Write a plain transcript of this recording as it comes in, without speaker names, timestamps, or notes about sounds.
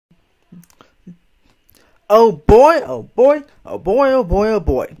Oh boy, oh boy, oh boy, oh boy, oh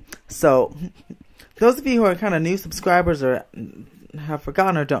boy. So, those of you who are kind of new subscribers or have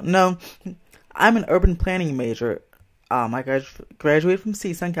forgotten or don't know, I'm an urban planning major. I graduated from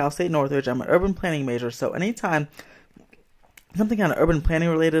CSUN, Cal State Northridge. I'm an urban planning major, so anytime something kind of urban planning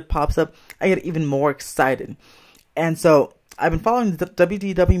related pops up, I get even more excited. And so, I've been following the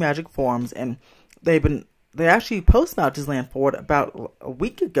WDW Magic forums, and they actually posted about Disneyland Forward about a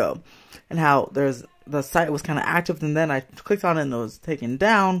week ago, and how the site was kind of active, and then I clicked on it and it was taken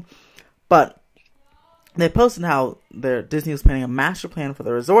down. But they posted how Disney was planning a master plan for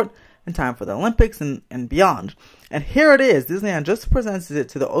the resort in time for the Olympics and beyond. And here it is. Disneyland just presented it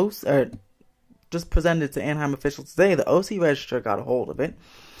to Anaheim officials today. The OC Register got a hold of it.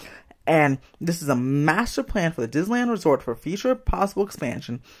 And this is a master plan for the Disneyland Resort for future possible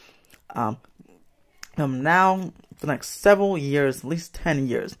expansion. Now, for the next several years, at least 10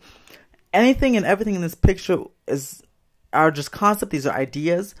 years. Anything and everything in this picture are just concepts. These are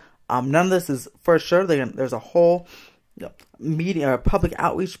ideas. None of this is for sure. There's a whole media or public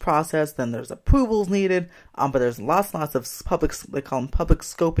outreach process. Then there's approvals needed. But there's lots and lots of they call them public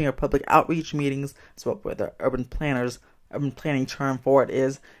scoping or public outreach meetings. That's what the urban planning term for it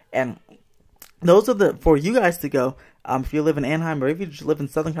is. And those are for you guys to go. If you live in Anaheim or if you just live in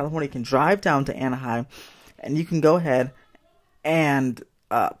Southern California, you can drive down to Anaheim and you can go ahead and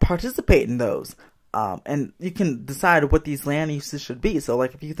participate in those. And you can decide what these land uses should be. So,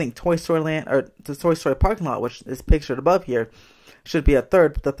 like, if you think Toy Story Land or the Toy Story parking lot, which is pictured above here, should be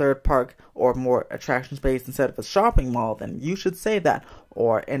the third park or more attraction space instead of a shopping mall, then you should say that.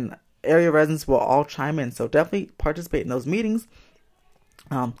 Or in area residents will all chime in. So definitely participate in those meetings.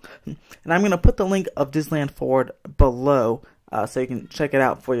 And I'm going to put the link of Disneyland Forward below so you can check it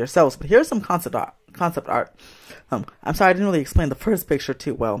out for yourselves. But here's some concept art. I'm sorry I didn't really explain the first picture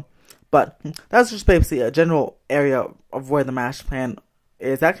too well. But that's just basically a general area of where the master plan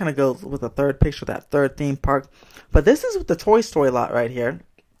is. That kind of goes with the third picture, that third theme park. But this is with the Toy Story lot right here.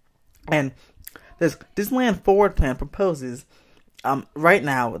 And this Disneyland Forward plan proposes right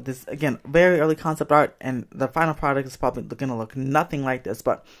now, this, again, very early concept art, and the final product is probably going to look nothing like this,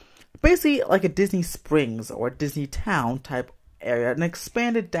 but basically like a Disney Springs or Disney Town type area, an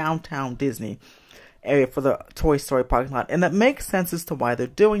expanded downtown Disney area for the Toy Story parking lot. And that makes sense as to why they're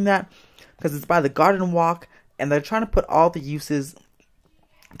doing that, because it's by the Garden Walk, and they're trying to put all the uses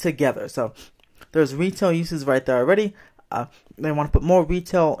together. So there's retail uses right there already. They want to put more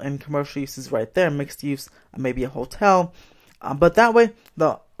retail and commercial uses right there, mixed use, maybe a hotel. But that way,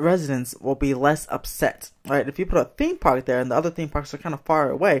 the residents will be less upset, right? If you put a theme park there and the other theme parks are kind of far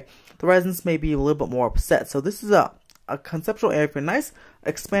away, the residents may be a little bit more upset. So this is a conceptual area for a nice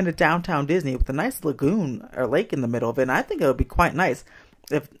expanded downtown Disney with a nice lagoon or lake in the middle of it. And I think it would be quite nice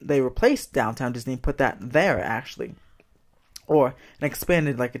if they replaced downtown Disney and put that there, actually. Or an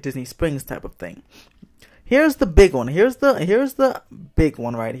expanded, like a Disney Springs type of thing. Here's the big one. Here's the big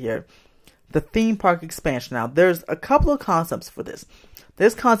one right here. The theme park expansion. Now, there's a couple of concepts for this.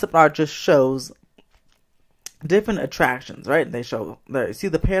 This concept art just shows different attractions, right? They show you see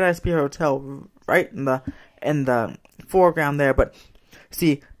the Paradise Pier Hotel right in the foreground there, but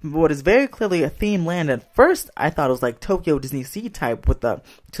see what is very clearly a theme land. At first, I thought it was like Tokyo Disney Sea type with the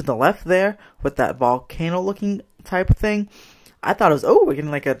to the left there with that volcano looking type of thing. I thought it was we're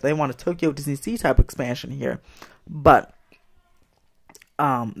getting they want a Tokyo Disney Sea type expansion here, but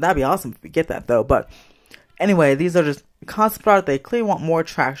that'd be awesome if we get that though. But anyway, these are just concept art. They clearly want more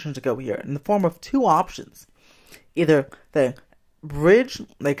attractions to go here in the form of two options. Either the bridge,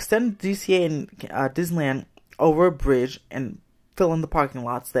 they extend DCA and Disneyland over a bridge and fill in the parking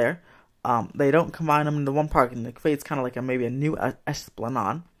lots there. They don't combine them into one park, and it creates kind of like maybe a new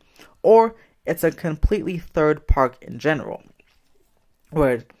esplanade. Or it's a completely third park in general,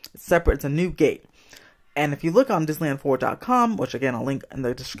 where it's separate. It's a new gate. And if you look on DisneylandForward.com, which again I'll link in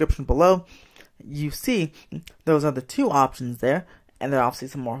the description below, you see those are the two options there. And there obviously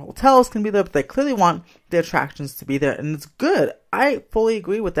some more hotels can be there, but they clearly want the attractions to be there. And it's good. I fully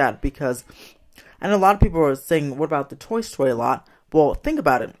agree with that, because I know a lot of people are saying, what about the Toy Story lot? Well, think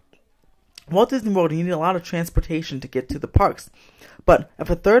about it. Walt Disney World, you need a lot of transportation to get to the parks. But if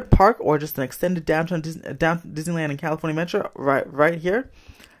a third park or just an extended downtown Disneyland and California Metro right here,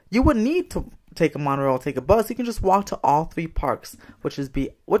 you wouldn't need to take a monorail or take a bus. You can just walk to all three parks, which would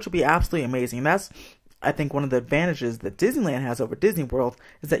be absolutely amazing. And that's, I think, one of the advantages that Disneyland has over Disney World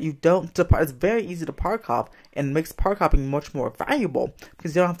is that you don't depart. It's very easy to park hop, and makes park hopping much more valuable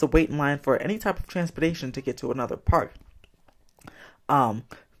because you don't have to wait in line for any type of transportation to get to another park.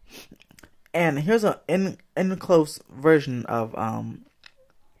 And here's an in close version of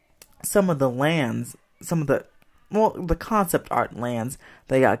some of the lands, the concept art lands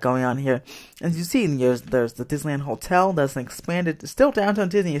they got going on here. As you see, there's the Disneyland Hotel that's expanded. Still, Downtown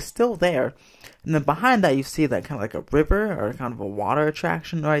Disney is still there. And then behind that, you see that kind of like a river or kind of a water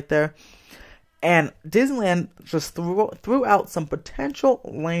attraction right there. And Disneyland just threw out some potential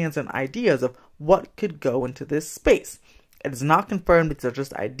lands and ideas of what could go into this space. It is not confirmed, these are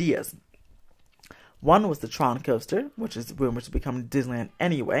just ideas. One was the Tron Coaster, which is rumored to become Disneyland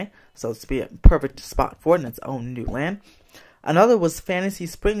anyway, so it's be a perfect spot for it in its own new land. Another was Fantasy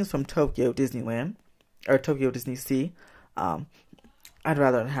Springs from Tokyo Disneyland, or Tokyo Disney Sea. I'd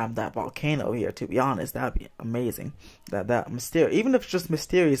rather have that volcano here, to be honest. That would be amazing. That mysterious, even if it's just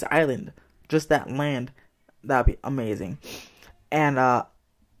Mysterious Island, just that land, that would be amazing. And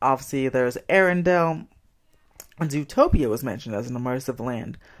obviously there's Arendelle, and Zootopia was mentioned as an immersive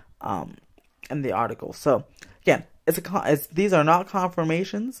land in the article. So again, these are not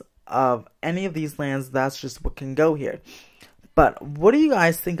confirmations of any of these lands. That's just what can go here. But what do you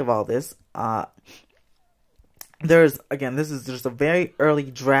guys think of all this? This is just a very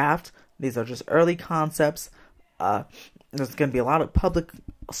early draft. These are just early concepts. There's going to be a lot of public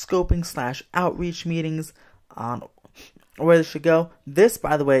scoping / outreach meetings on where this should go. This,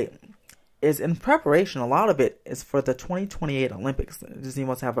 by the way, is in preparation. A lot of it is for the 2028 Olympics. Disney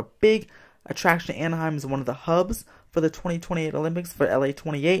wants to have a big attraction. Anaheim is one of the hubs for the 2028 Olympics for LA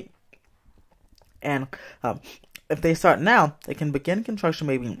 28. And if they start now, they can begin construction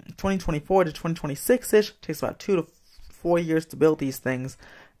maybe 2024 to 2026-ish. Takes about 2 to 4 years to build these things.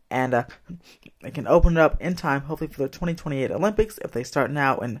 And they can open it up in time, hopefully for the 2028 Olympics, if they start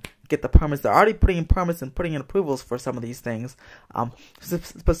now and get the permits. They're already putting in permits and putting in approvals for some of these things.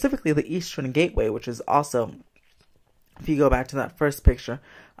 Specifically the Eastern Gateway, which is also, if you go back to that first picture,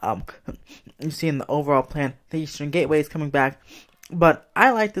 you see in the overall plan, the Eastern Gateway is coming back. But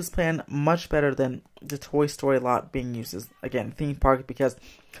I like this plan much better than the Toy Story lot being used as, again, theme park, because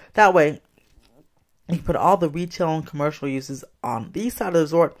that way you can put all the retail and commercial uses on the east side of the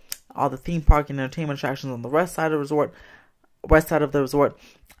resort, all the theme park and entertainment attractions on the west side of the resort.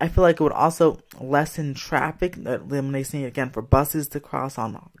 I feel like it would also lessen traffic, eliminating it again for buses to cross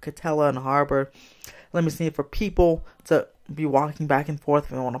on Catella and Harbor, eliminating it for people to be walking back and forth if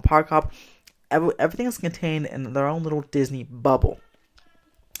they want to park hop. Everything is contained in their own little Disney bubble,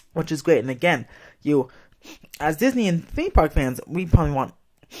 which is great. And again, you, as Disney and theme park fans, we probably want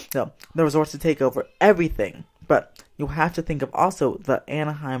the resorts to take over everything. But you have to think of also the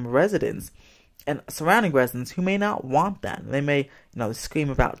Anaheim residents and surrounding residents who may not want that. They may, scream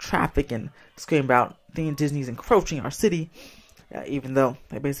about traffic and scream about thinking Disney's encroaching our city, even though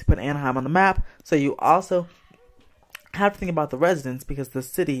they basically put Anaheim on the map. So you also have to think about the residents, because the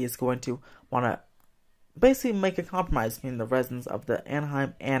city is going to want to basically make a compromise between the residents of the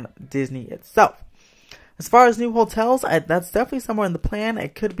Anaheim and Disney itself. As far as new hotels, that's definitely somewhere in the plan.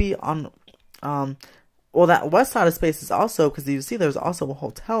 It could be on, that west side of space is also, because you see there's also a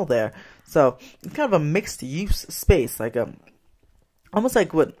hotel there. So it's kind of a mixed use space, like almost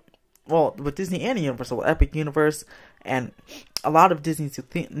like with Disney and Universal, Epic Universe, and a lot of Disney's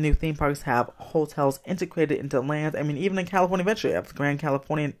new theme parks have hotels integrated into lands. I mean, even in California Adventure, you have the Grand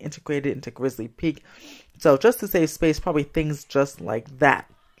Californian integrated into Grizzly Peak. So just to save space, probably things just like that.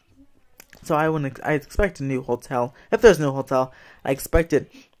 So I expect a new hotel. If there's no hotel, I expect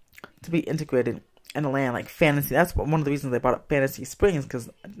it to be integrated in a land like Fantasy. That's one of the reasons they brought up Fantasy Springs, because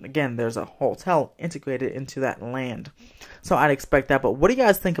again, there's a hotel integrated into that land. So I'd expect that. But what do you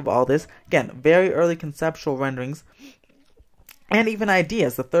guys think of all this? Again, very early conceptual renderings and even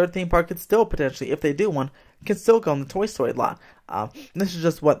ideas. The third theme park could still potentially, if they do one, can still go on the Toy Story lot. This is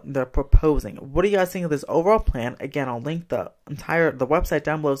just what they're proposing. What do you guys think of this overall plan? Again, I'll link the website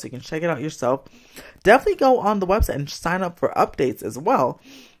down below so you can check it out yourself. Definitely go on the website and sign up for updates as well.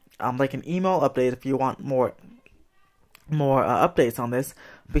 Like an email update if you want more updates on this,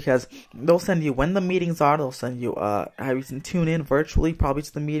 because they'll send you when the meetings are. They'll send you how you can tune in virtually, probably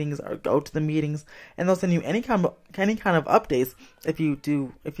to the meetings, or go to the meetings, and they'll send you any kind of updates if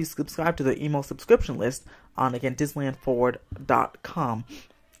you subscribe to the email subscription list on, again, DisneylandForward.com,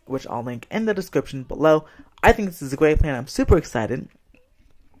 which I'll link in the description below. I think this is a great plan. I'm super excited.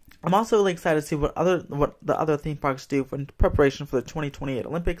 I'm also really excited to see what the other theme parks do in preparation for the 2028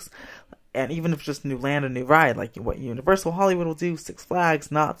 Olympics, and even if it's just new land or new ride, like what Universal Hollywood will do, Six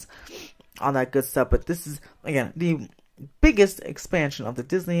Flags, Knott's, all that good stuff. But this is, again, the biggest expansion of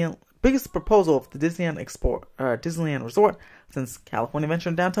biggest proposal of the Disneyland Resort since California Adventure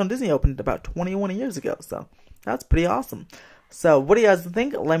and Downtown Disney opened about 21 years ago. So that's pretty awesome. So what do you guys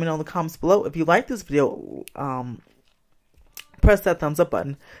think? Let me know in the comments below. If you like this video, press that thumbs up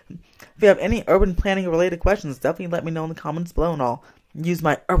button. If you have any urban planning related questions, definitely let me know in the comments below, and I'll use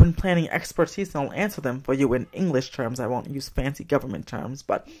my urban planning expertise and I'll answer them for you in English terms. I won't use fancy government terms,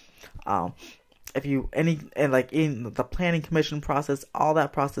 but if you like in the planning commission process, all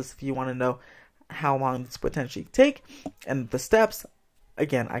that process, if you want to know how long this potentially take and the steps,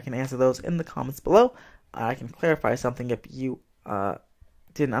 again, I can answer those in the comments below. I can clarify something if you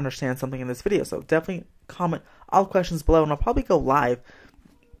didn't understand something in this video. So definitely comment all questions below, and I'll probably go live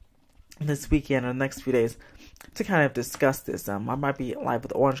this weekend or the next few days to kind of discuss this. I might be live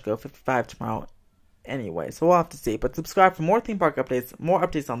with Orange Go 55 tomorrow anyway, so we'll have to see. But subscribe for more theme park updates, more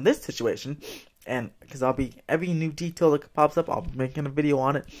updates on this situation, and because I'll be, every new detail that pops up, I'll be making a video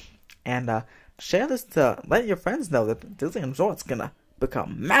on it. And share this to let your friends know that Disneyland Resort's gonna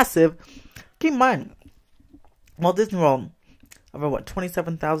become massive. Keep in mind, Walt Disney World, over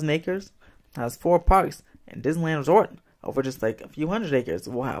 27,000 acres, has 4 parks, and Disneyland Resort, over just like a few hundred acres,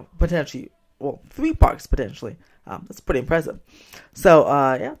 will have potentially, 3 parks potentially. That's pretty impressive. So,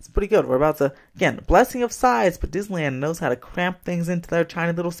 yeah, it's pretty good. We're about to, again, blessing of size, but Disneyland knows how to cramp things into their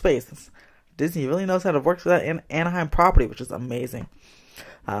tiny little space. Disney really knows how to work for that Anaheim property, which is amazing.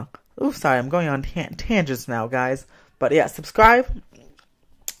 Sorry, I'm going on tangents now, guys. But yeah, subscribe.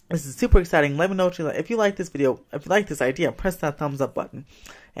 This is super exciting. Let me know what you like. If you like this video, if you like this idea, press that thumbs up button.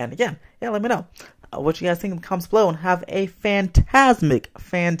 And again, yeah, let me know what you guys think in the comments below, and have a fantastic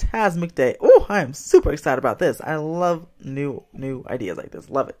day. Oh, I am super excited about this. I love new ideas like this.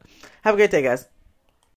 Love it. Have a great day, guys.